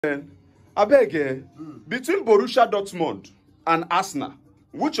I beg, between Borussia Dortmund and Arsenal,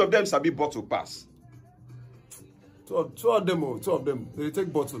 which of them sabi bottle pass? Two of them. They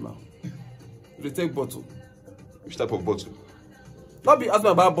take bottle now. They take bottle. Which type of bottle? Not be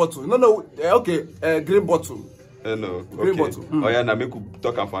asking about bottle. No. Okay, green bottle. No. Green bottle. Oh yeah, now make you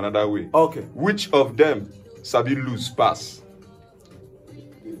talk for another way. Okay. Which of them sabi lose pass?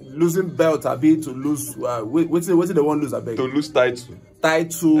 Losing belt, abi to lose. What's the one lose? I beg. To lose title.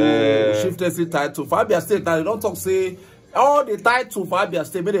 Title, shiftlessly title. For Abia State, now they don't talk say all the title for Abia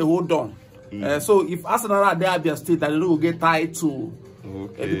State, but they hold on. So if Arsenal are there, Abia State, then they will get title.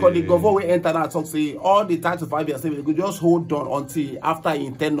 Okay. Because the government will enter and talk say all the title for Abia State, they could just hold on until after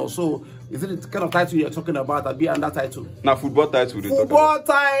internal. So is it the kind of title you're talking about? Abi and that title? Now football title. Football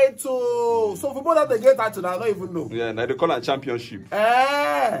title. So football that they get title, I don't even know. Yeah, now they call it championship.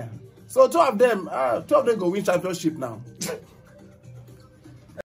 So two of them go win championship now.